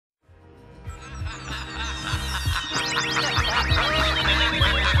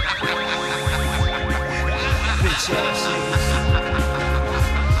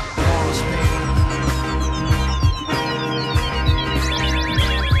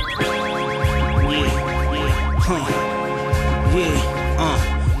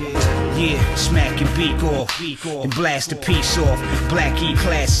Yeah, smack your beak off and blast the piece off. Black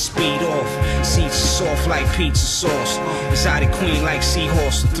E-class speed off. Seats soft like pizza sauce. Exotic queen like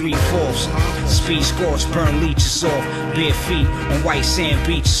seahorse and 3/4. Speed scorch, burn leeches off. Bare feet on white sand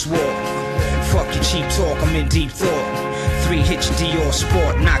beaches walk. Fuck your cheap talk, I'm in deep thought. 3 hit your Dior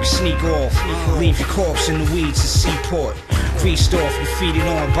Sport, knock your sneaker off. Leave your corpse in the weeds at Seaport. Greased off, you feed it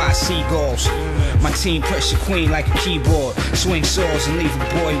on by seagulls. My team press your queen like a keyboard. Swing swords and leave a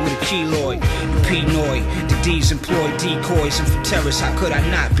boy with a keloid. Pinoy, the D's employ decoys. And from terrace, how could I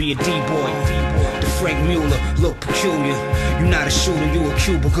not be a D-boy? The Frank Mueller look peculiar. You not a shooter, you a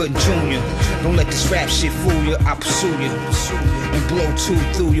Cuba Gooding Jr. Don't let this rap shit fool you, I pursue you and blow two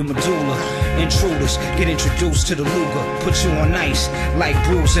through your medulla. Intruders get introduced to the Luger. Put you on ice like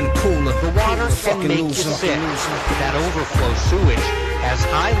brews in a cooler. The water can make you sick. That overflow sewage has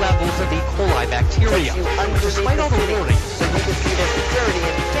high levels of E. coli bacteria. Despite all the warnings, so you can see that dirty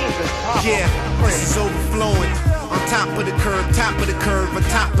and dangerous problem. Yeah, this is overflowing. On top of the curb, on top of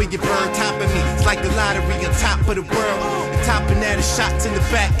your bird, top of me. It's like the lottery on top of the world. And topping that is shots in the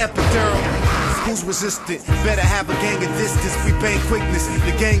back, epidural. Who's resistant? Better have a gang of distance. We bang quickness.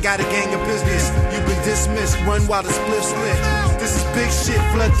 The gang got a gang of business. You've been dismissed. Run while the split split. This is big shit.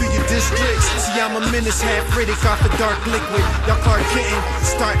 Flood through your districts. See, I'm a menace, half Riddick off the dark liquid. Y'all Clark Kitten.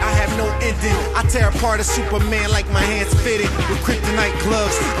 Start, I have no ending. I tear apart a Superman like my hands fitted with kryptonite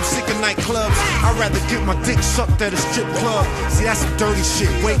gloves. I'm sick of nightclubs. I'd rather get my dick sucked at a strip club. See, that's some dirty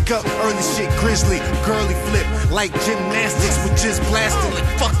shit. Wake up, early shit, grizzly, girly flip. Like gymnastics with just blasting. Like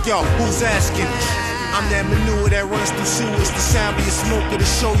fuck y'all, who's asking? I'm that manure that runs through sewers. The sound of your smoker to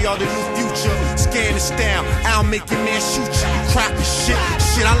show y'all the new future. Scan the style, I'll make your man shoot you. You crack the shit,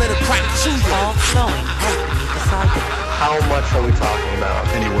 I let her crack chew you. All flowing. How much are we talking about?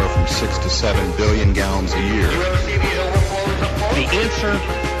 Anywhere from 6 to 7 billion gallons a year. The answer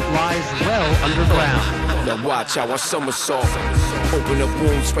lies well underground. Now watch how I somersault. Open up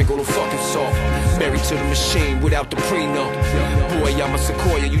wounds, sprinkle the fucking salt. Married to the machine without the prenup. Boy, I'm a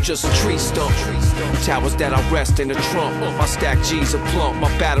sequoia, you just a tree stump. Towers that I rest in the trunk. My stack G's a plump, my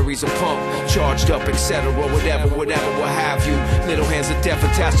batteries a pump. Charged up, etc. Whatever, what have you. Little hands of death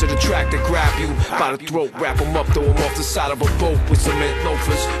attached to the track that grab you by the throat, wrap them up, throw them off the side of a boat with cement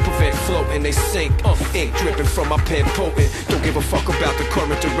loafers. Prevent floating, they sink. Ink dripping from my pen potent. Don't give a fuck about the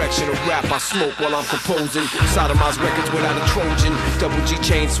current direction of rap. I smoke while I'm composing. Sodomize records without a Trojan. Double G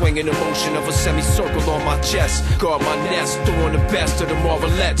chain swinging the motion of a semicircle on my chest. Guard my nest, throwing the best of the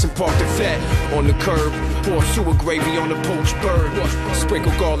Marvelettes and park the vet on the curb. Pour sewer gravy on the poached bird.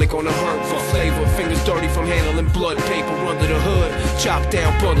 Sprinkle garlic on the herb for flavor. Fingers dirty from handling blood paper under the hood. Chop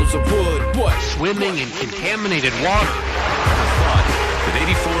down bundles of wood. What? Swimming in contaminated water. That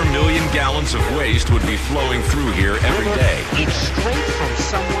 84 million gallons of waste would be flowing through here every day. It's straight from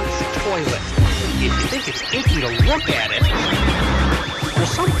someone's toilet. If you think it's icky to look at it, well,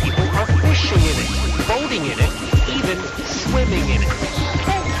 some people are fishing in it, boating in it, even swimming in it.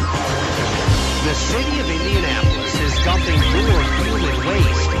 The city of Indianapolis is dumping more human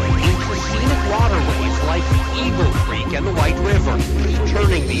waste into scenic waterways like Eagle Creek and the White River,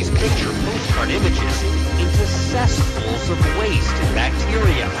 turning these picture postcard images into cesspools of waste and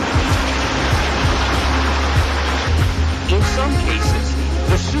bacteria. In some cases,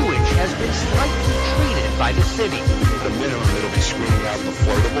 the sewage has been slightly treated by the city. At a minimum, it'll be screening out the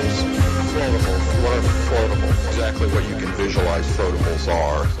floatables. Floatables. What are floatables? Exactly what you can visualize floatables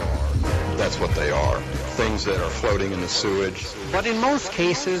are. That's what they are. Things that are floating in the sewage. But in most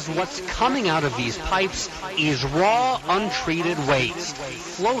cases, what's coming out of these pipes is raw, untreated waste,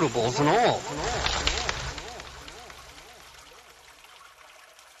 floatables and all.